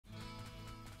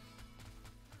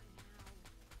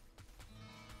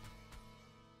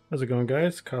How's it going,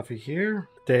 guys? Coffee here.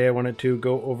 Today I wanted to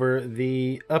go over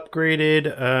the upgraded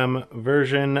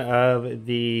version of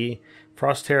the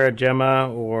Terra Gemma,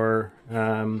 or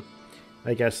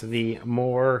I guess the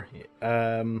more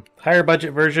higher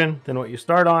budget version than what you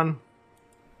start on.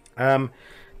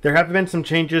 There have been some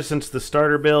changes since the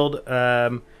starter build.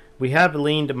 We have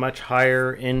leaned much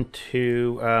higher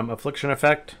into Affliction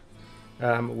Effect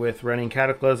with running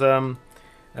Cataclysm,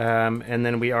 and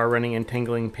then we are running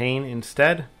Entangling Pain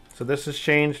instead. So this has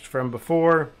changed from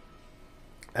before,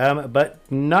 but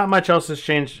not much else has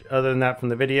changed other than that from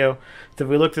the video. So if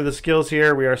we look through the skills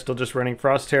here, we are still just running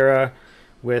Frost Terra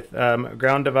with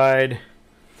Ground Divide,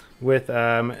 with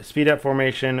Speed Up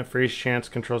Formation, Freeze Chance,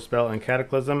 Control Spell, and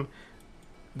Cataclysm.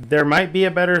 There might be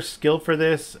a better skill for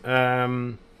this.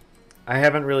 I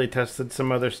haven't really tested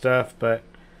some other stuff, but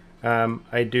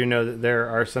I do know that there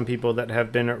are some people that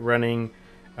have been running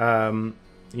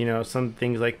you know, some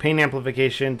things like Pain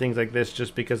Amplification, things like this,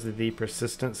 just because of the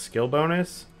persistent skill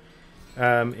bonus.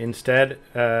 Instead,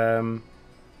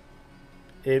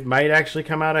 it might actually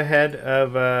come out ahead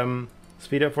of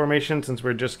Speed Up Formation, since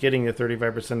we're just getting the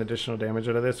 35% additional damage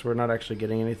out of this. We're not actually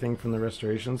getting anything from the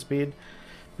restoration speed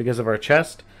because of our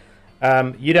chest.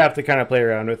 You'd have to kind of play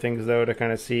around with things, though, to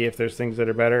kind of see if there's things that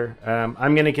are better.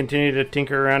 I'm going to continue to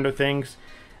tinker around with things,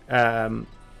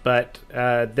 but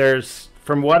there's...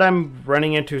 From what I'm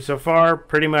running into so far,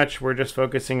 pretty much we're just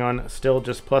focusing on still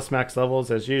just plus max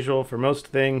levels as usual for most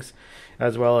things,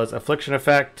 as well as Affliction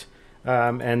Effect,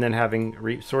 and then having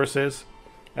resources.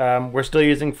 We're still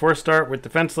using Force Start with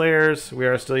Defense Layers. We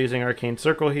are still using Arcane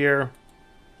Circle here.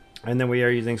 And then we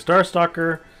are using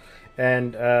Starstalker.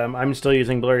 And I'm still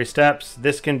using Blurry Steps.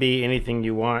 This can be anything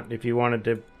you want. If you wanted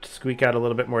to squeak out a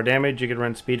little bit more damage, you could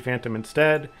run Speed Phantom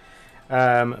instead.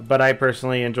 But I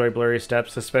personally enjoy Blurry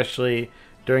Steps, especially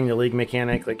during the League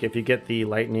mechanic. Like if you get the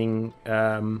lightning,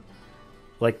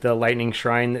 like the lightning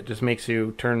shrine that just makes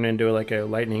you turn into like a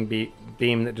lightning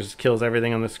beam that just kills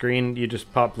everything on the screen, you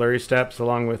just pop Blurry Steps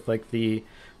along with like the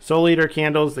Soul Eater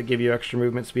candles that give you extra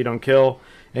movement speed on kill,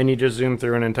 and you just zoom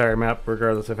through an entire map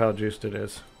regardless of how juiced it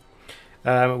is.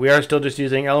 We are still just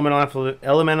using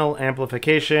Elemental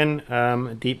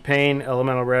Amplification, Deep Pain,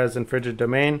 Elemental Res, and Frigid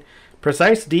Domain.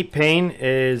 Precise Deep Pain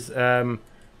is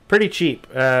pretty cheap.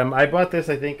 I bought this,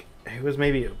 I think it was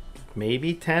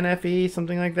maybe 10 FE,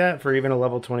 something like that, for even a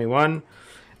level 21.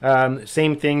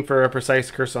 Same thing for a Precise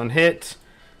Curse on Hit.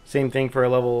 Same thing for a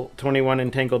level 21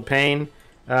 Entangled Pain.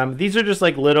 These are just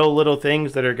like little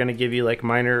things that are going to give you like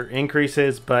minor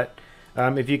increases, but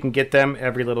if you can get them,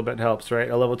 every little bit helps,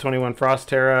 right? A level 21 Frost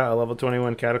Terra, a level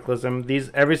 21 Cataclysm.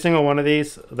 Every single one of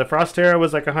these, the Frost Terra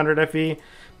was like 100 FE,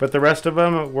 but the rest of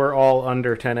them were all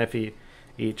under 10 FE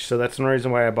each. So that's one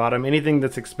reason why I bought them. Anything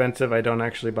that's expensive, I don't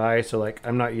actually buy. So like,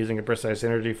 I'm not using a Precise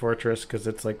Energy Fortress because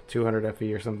it's like 200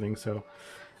 FE or something. So,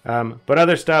 but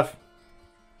other stuff,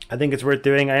 I think it's worth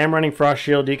doing. I am running Frost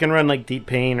Shield. You can run like Deep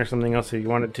Pain or something else if you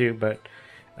wanted to, but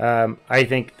I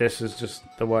think this is just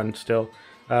the one still.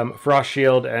 Frost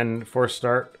Shield and Force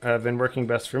Start have been working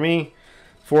best for me.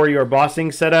 For your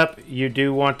bossing setup, you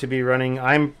do want to be running...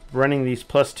 I'm running these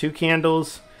 +2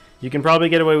 candles. You can probably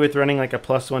get away with running like a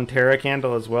 +1 Terra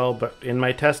candle as well, but in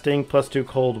my testing, +2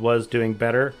 cold was doing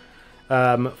better.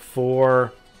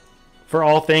 For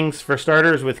all things, for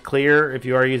starters, with clear, if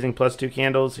you are using +2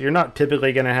 candles, you're not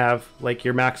typically going to have like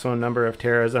your maximum number of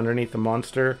Terras underneath the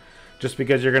monster, just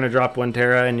because you're going to drop one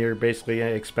Terra and you're basically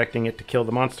expecting it to kill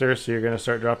the monster, so you're going to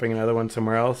start dropping another one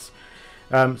somewhere else.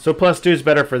 So +2 is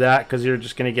better for that, because you're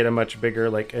just going to get a much bigger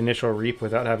like initial reap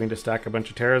without having to stack a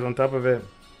bunch of Terras on top of it.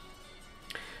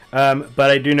 But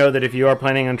I do know that if you are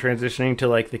planning on transitioning to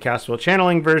like the Castwell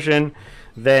Channeling version,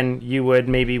 then you would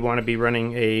maybe want to be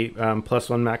running a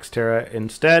 +1 Max Terra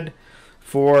instead.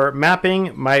 For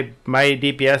mapping, my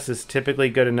DPS is typically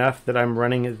good enough that I'm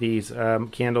running these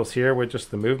candles here with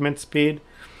just the movement speed.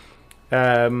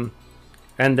 And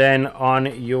then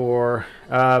on your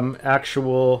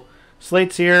actual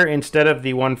slates here, instead of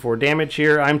the 1/4 damage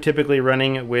here, I'm typically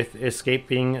running with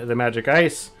Escaping the Magic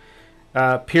Ice,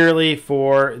 purely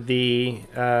for the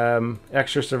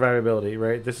extra survivability,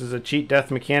 right? This is a cheat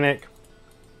death mechanic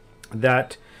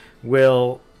that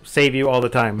will save you all the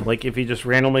time. Like if you just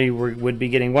randomly would be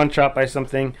getting one shot by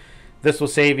something, this will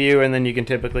save you, and then you can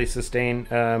typically sustain.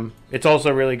 It's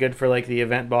also really good for like the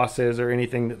event bosses or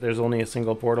anything that there's only a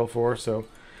single portal for, so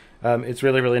it's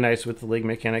really nice with the League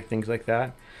mechanic, things like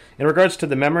that. In regards to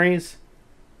the memories,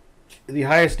 the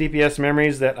highest DPS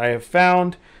memories that I have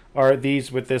found are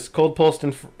these with this Cold Pulse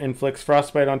inflicts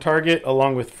Frostbite on target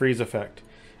along with Freeze effect.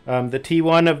 The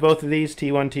T1 of both of these,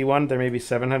 T1, there may be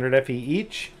 700 FE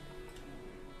each.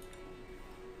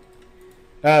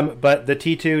 But the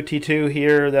T2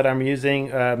 here that I'm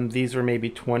using, these were maybe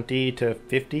 20 to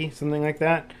 50, something like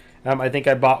that. I think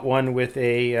I bought one with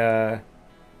a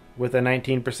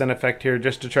 19% effect here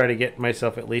just to try to get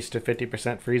myself at least a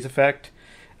 50% freeze effect.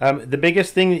 The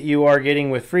biggest thing that you are getting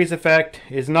with freeze effect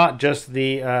is not just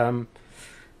the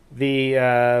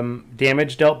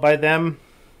damage dealt by them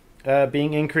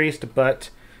being increased,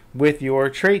 but with your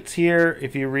traits here,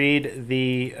 if you read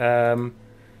the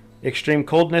extreme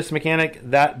coldness mechanic,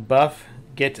 that buff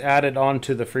gets added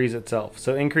onto the freeze itself.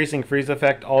 So increasing freeze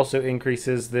effect also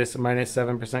increases this minus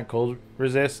 7% cold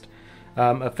resist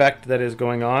effect that is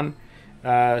going on.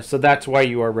 So that's why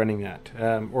you are running that,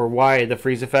 or why the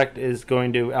freeze effect is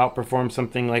going to outperform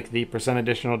something like the percent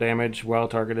additional damage while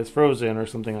target is frozen or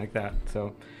something like that.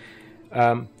 So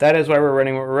that is why we're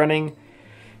running what we're running.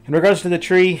 In regards to the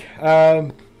tree,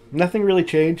 nothing really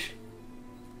changed.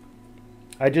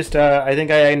 I think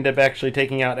I ended up actually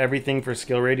taking out everything for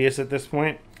skill radius at this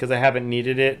point because I haven't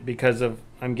needed it because of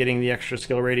I'm getting the extra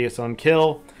skill radius on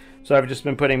kill. So I've just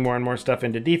been putting more and more stuff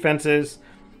into defenses.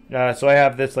 So I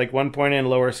have this like 1 point in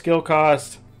lower skill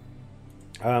cost,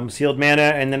 sealed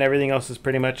mana, and then everything else is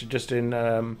pretty much just in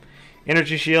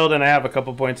energy shield, and I have a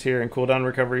couple points here in cooldown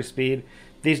recovery speed.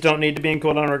 These don't need to be in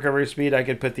cooldown recovery speed. I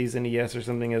could put these in ES or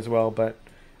something as well, but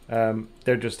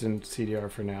they're just in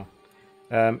CDR for now.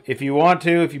 If you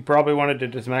probably wanted to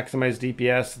just maximize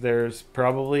DPS, there's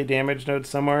probably damage nodes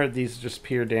somewhere. These are just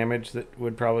pure damage that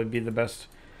would probably be the best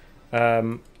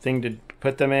thing to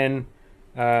put them in.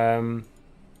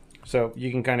 So you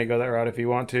can kind of go that route if you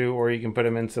want to, or you can put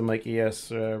them in some like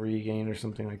ES regain or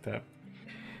something like that.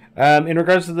 In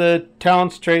regards to the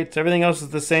talents, traits, everything else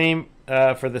is the same.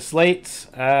 For the slates,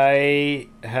 I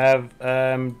have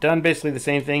done basically the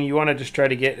same thing. You want to just try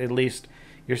to get at least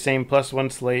your same +1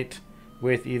 slate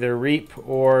with either Reap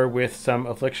or with some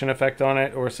Affliction effect on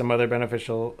it or some other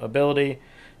beneficial ability.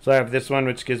 So I have this one,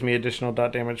 which gives me additional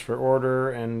dot damage for order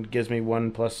and gives me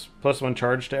 +1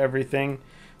 charge to everything,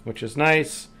 which is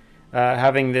nice.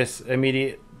 Having this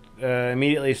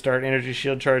immediately start energy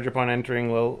shield charge upon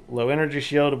entering low energy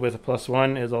shield with a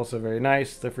 +1 is also very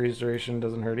nice. The freeze duration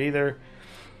doesn't hurt either.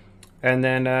 And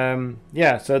then,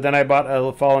 so then I bought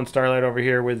a Fallen Starlight over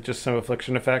here with just some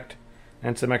Affliction effect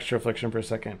and some extra Affliction per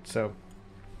second. So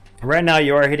right now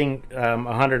you are hitting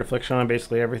 100 Affliction on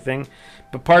basically everything.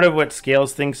 But part of what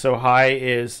scales things so high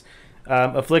is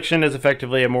Affliction is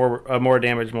effectively a more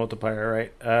damage multiplier,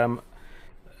 right?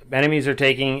 Enemies are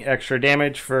taking extra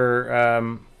damage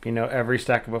for every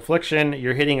stack of Affliction.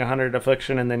 You're hitting 100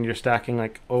 Affliction, and then you're stacking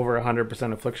like over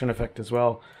 100% Affliction effect as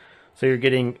well. So you're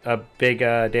getting a big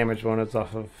damage bonus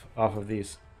off of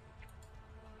these.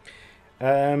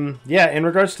 In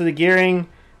regards to the gearing,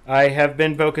 I have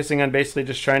been focusing on basically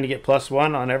just trying to get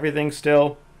 +1 on everything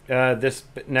still. This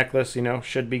necklace,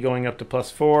 should be going up to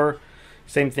 +4.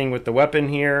 Same thing with the weapon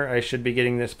here. I should be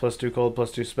getting this +2 cold,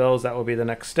 +2 spells. That will be the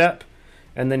next step.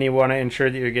 And then you want to ensure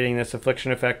that you're getting this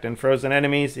Affliction effect and frozen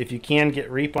enemies. If you can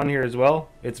get Reap on here as well,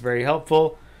 it's very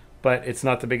helpful, but it's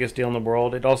not the biggest deal in the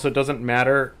world. It also doesn't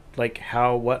matter like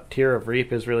what tier of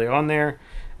Reap is really on there.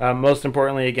 Most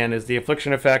importantly, again, is the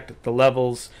Affliction effect, the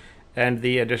levels, and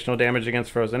the additional damage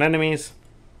against frozen enemies.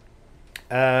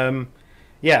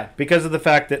 Because of the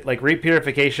fact that like Reap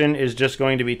Purification is just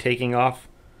going to be taking off.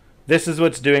 This is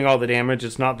what's doing all the damage.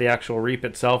 It's not the actual Reap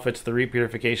itself. It's the Reap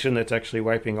Purification that's actually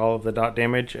wiping all of the dot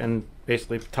damage and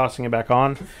basically tossing it back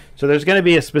on. So there's going to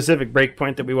be a specific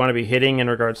breakpoint that we want to be hitting in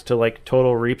regards to like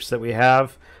total Reaps that we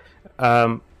have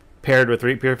paired with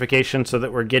Reap Purification, so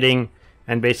that we're getting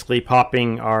and basically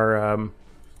popping our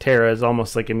Terras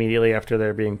almost like immediately after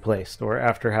they're being placed, or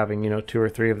after having 2 or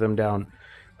 3 of them down.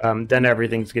 Then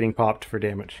everything's getting popped for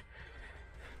damage.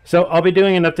 So I'll be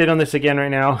doing an update on this again right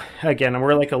now. Again,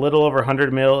 we're like a little over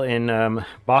 100 mil in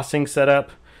bossing setup.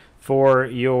 For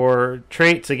your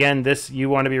traits, again, you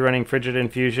want to be running Frigid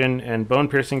Infusion and Bone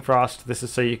Piercing Frost. This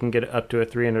is so you can get up to a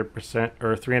 300%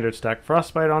 or 300 stack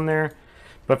Frostbite on there.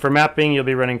 But for mapping, you'll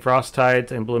be running Frost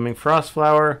Tides and Blooming Frost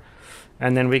Flower.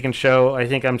 And then we can show, I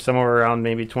think I'm somewhere around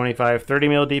maybe 25, 30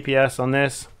 mil DPS on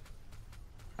this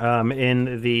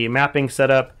in the mapping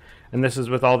setup. And this is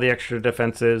with all the extra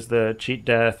defenses, the cheat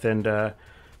death, and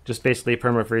just basically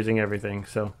perma-freezing everything.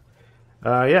 So,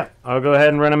 I'll go ahead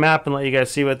and run a map and let you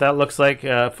guys see what that looks like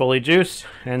fully juiced.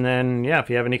 And then, if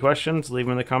you have any questions, leave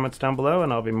them in the comments down below,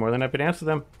 and I'll be more than happy to answer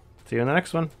them. See you in the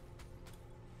next one.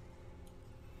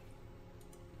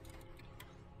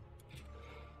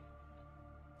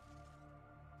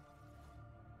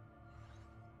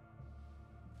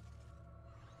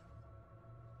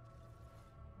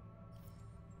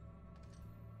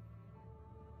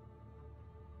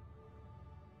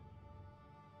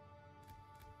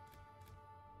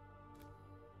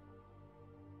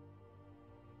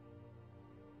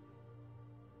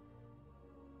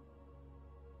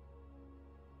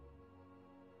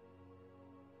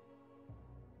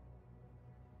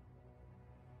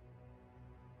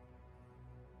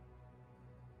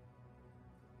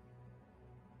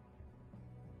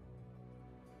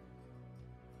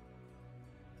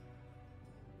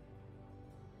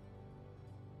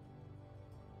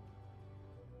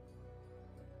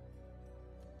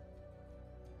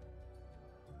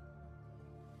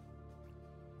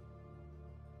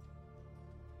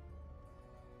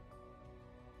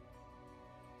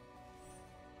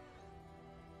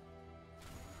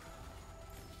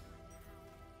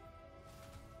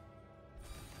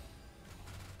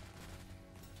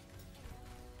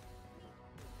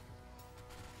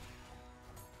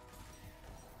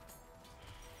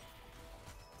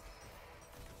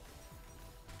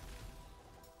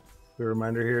 The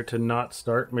reminder here to not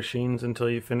start machines until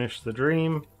you finish the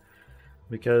dream,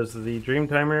 because the dream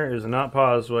timer is not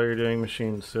paused while you're doing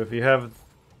machines. So if you have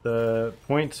the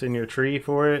points in your tree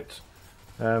for it,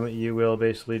 you will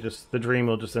basically the dream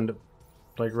will just end up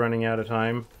like running out of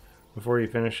time before you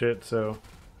finish it. So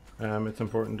it's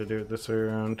important to do it this way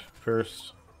around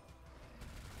first.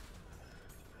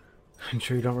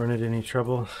 Ensure you don't run into any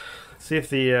trouble. See if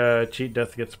the cheat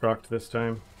death gets procced this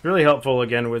time. Really helpful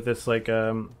again with this like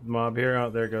mob here.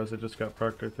 Oh, there it goes. It just got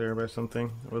procced right there by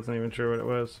something. I wasn't even sure what it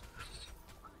was.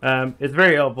 It's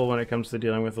very helpful when it comes to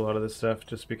dealing with a lot of this stuff,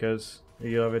 just because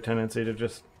you have a tendency to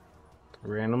just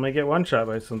randomly get one shot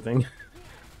by something.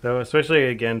 So especially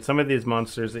again, some of these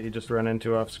monsters that you just run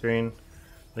into off screen,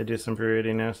 they do some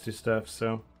pretty nasty stuff.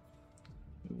 So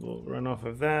we'll run off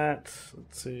of that.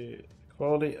 Let's see.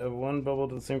 Quality of one bubble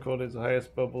to the same quality as the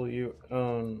highest bubble you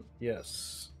own.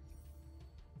 Yes.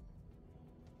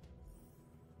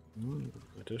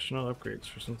 Additional upgrades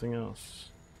for something else.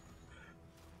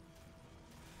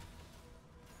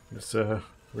 This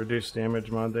reduced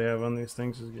damage mod they have on these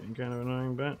things is getting kind of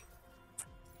annoying, but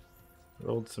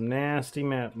rolled some nasty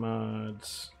map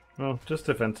mods. Well, just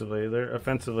offensively.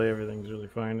 Offensively everything's really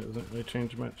fine. It doesn't really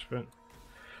change much, but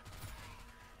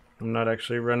I'm not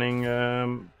actually running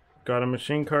God of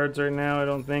Machine cards right now, I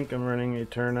don't think. I'm running a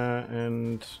Terra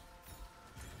and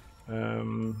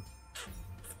I'm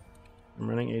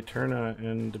running a Terra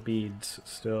and beads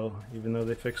still, even though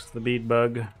they fixed the bead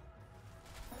bug.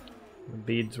 The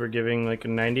beads were giving like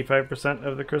 95%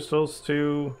 of the crystals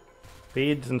to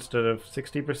beads instead of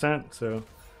 60%, so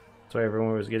that's why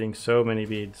everyone was getting so many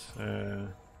beads. So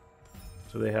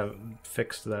they have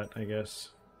fixed that, I guess.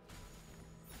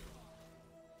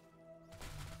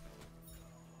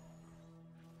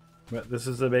 But this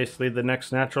is basically the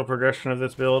next natural progression of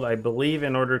this build. I believe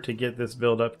in order to get this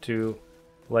build up to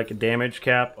like a damage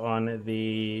cap on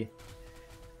the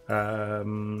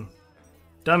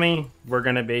dummy, we're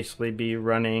going to basically be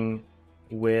running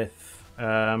with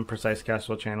precise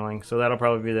castwell channeling. So that'll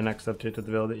probably be the next update to the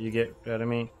build that you get out of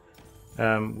me.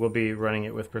 We'll be running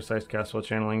it with precise castwell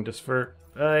channeling just for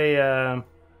a,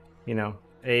 you know,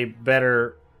 a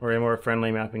better or a more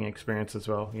friendly mapping experience as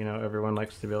well. You know, everyone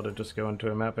likes to be able to just go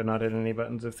into a map and not hit any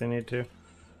buttons if they need to.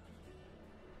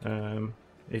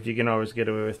 If you can always get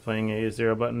away with playing a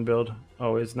 0-button build,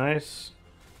 always nice.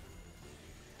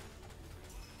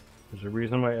 There's a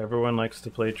reason why everyone likes to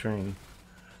play train,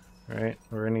 right?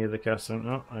 Or any of the custom.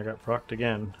 Oh, I got procced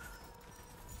again.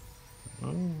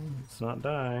 Oh, let's not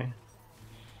die.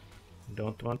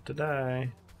 Don't want to die.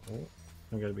 Oh,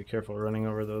 I gotta be careful running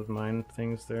over those mine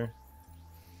things there.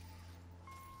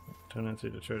 Tendency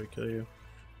to try to kill you.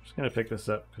 I'm just gonna pick this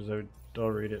up because I'll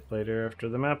read it later after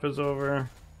the map is over.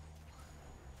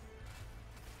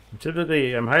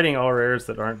 Typically, I'm hiding all rares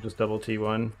that aren't just double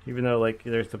T1, even though like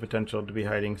there's the potential to be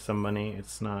hiding some money.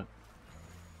 It's not.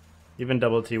 Even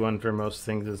double T1 for most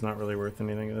things is not really worth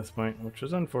anything at this point, which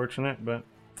is unfortunate, but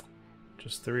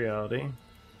just the reality.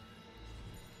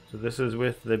 So this is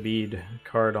with the bead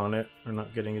card on it. We're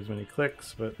not getting as many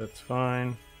clicks, but that's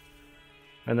fine.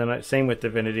 And then same with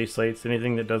Divinity Slates.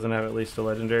 Anything that doesn't have at least a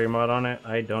legendary mod on it,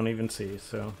 I don't even see.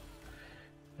 So,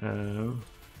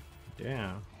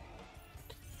 yeah.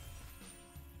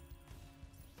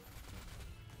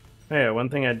 Yeah, one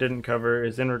thing I didn't cover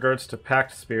is in regards to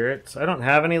Packed Spirits. I don't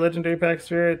have any legendary Packed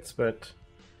Spirits, but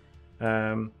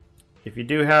if you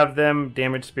do have them,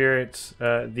 Damage Spirits,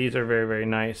 these are very, very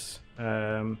nice.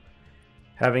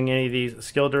 Having any of these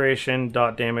skill duration,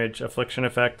 dot damage, affliction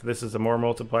effect, this is a more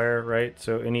multiplier, right?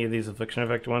 So any of these affliction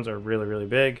effect ones are really, really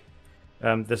big.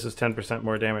 This is 10%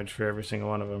 more damage for every single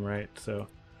one of them, right? So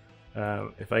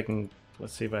if I can,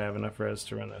 let's see if I have enough res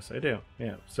to run this. I do,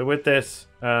 yeah. So with this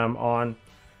on,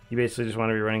 you basically just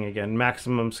want to be running again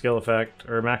maximum skill effect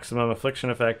or maximum affliction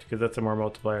effect, because that's a more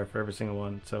multiplier for every single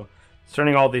one. So it's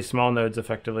turning all these small nodes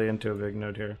effectively into a big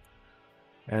node here.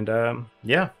 And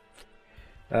yeah.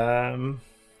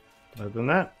 Other than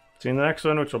that, see you in the next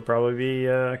one, which will probably be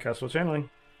Castwell Channeling.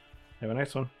 Have a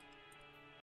nice one.